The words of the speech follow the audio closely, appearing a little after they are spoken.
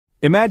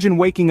Imagine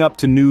waking up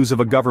to news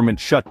of a government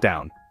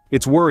shutdown.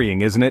 It's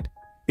worrying, isn't it?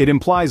 It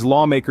implies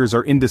lawmakers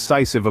are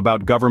indecisive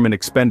about government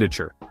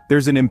expenditure.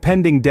 There's an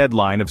impending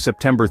deadline of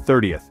September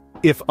 30th.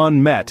 If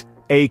unmet,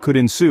 A could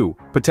ensue,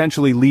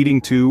 potentially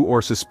leading to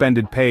or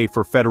suspended pay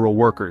for federal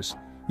workers.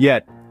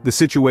 Yet, the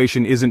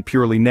situation isn't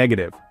purely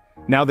negative.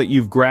 Now that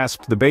you've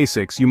grasped the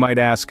basics, you might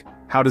ask,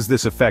 how does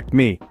this affect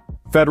me?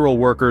 Federal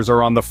workers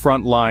are on the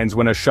front lines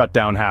when a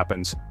shutdown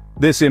happens.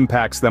 This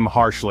impacts them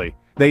harshly.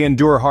 They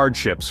endure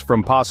hardships,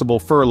 from possible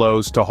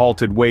furloughs to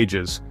halted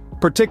wages.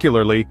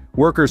 Particularly,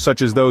 workers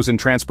such as those in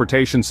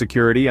transportation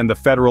security and the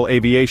Federal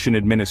Aviation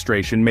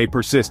Administration may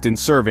persist in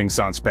serving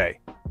sans pay.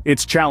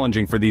 It's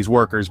challenging for these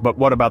workers, but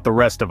what about the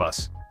rest of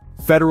us?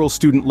 Federal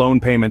student loan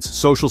payments,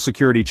 social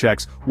security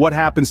checks, what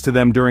happens to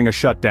them during a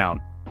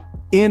shutdown?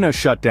 In a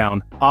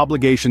shutdown,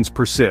 obligations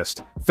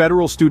persist.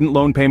 Federal student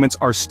loan payments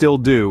are still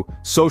due,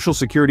 social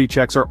security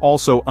checks are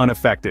also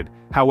unaffected.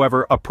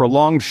 However, a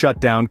prolonged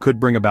shutdown could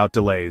bring about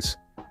delays.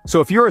 So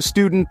if you're a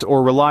student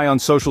or rely on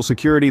social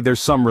security,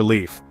 there's some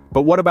relief.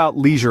 But what about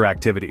leisure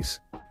activities?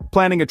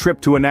 Planning a trip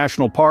to a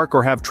national park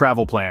or have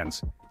travel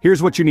plans?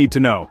 Here's what you need to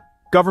know.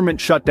 Government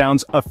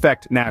shutdowns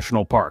affect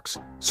national parks.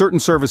 Certain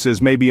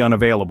services may be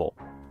unavailable.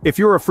 If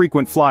you're a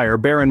frequent flyer,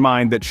 bear in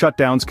mind that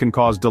shutdowns can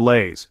cause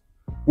delays.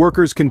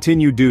 Workers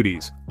continue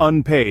duties,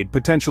 unpaid,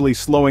 potentially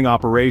slowing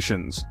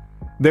operations.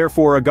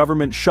 Therefore, a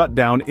government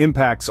shutdown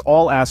impacts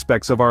all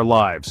aspects of our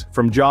lives,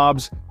 from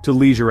jobs to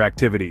leisure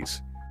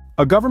activities.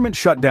 A government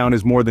shutdown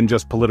is more than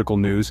just political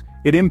news,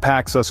 it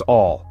impacts us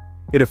all.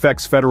 It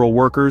affects federal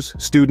workers,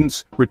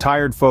 students,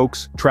 retired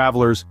folks,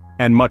 travelers,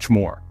 and much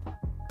more.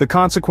 The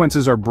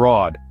consequences are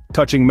broad,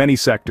 touching many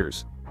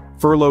sectors.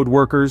 Furloughed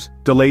workers,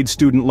 delayed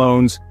student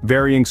loans,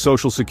 varying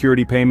social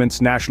security payments,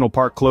 national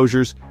park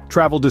closures,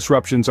 travel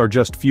disruptions are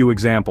just few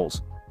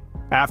examples.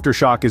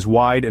 Aftershock is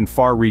wide and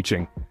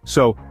far-reaching,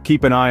 so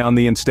keep an eye on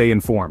and stay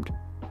informed.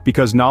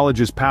 Because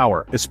knowledge is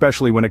power,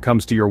 especially when it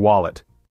comes to your wallet.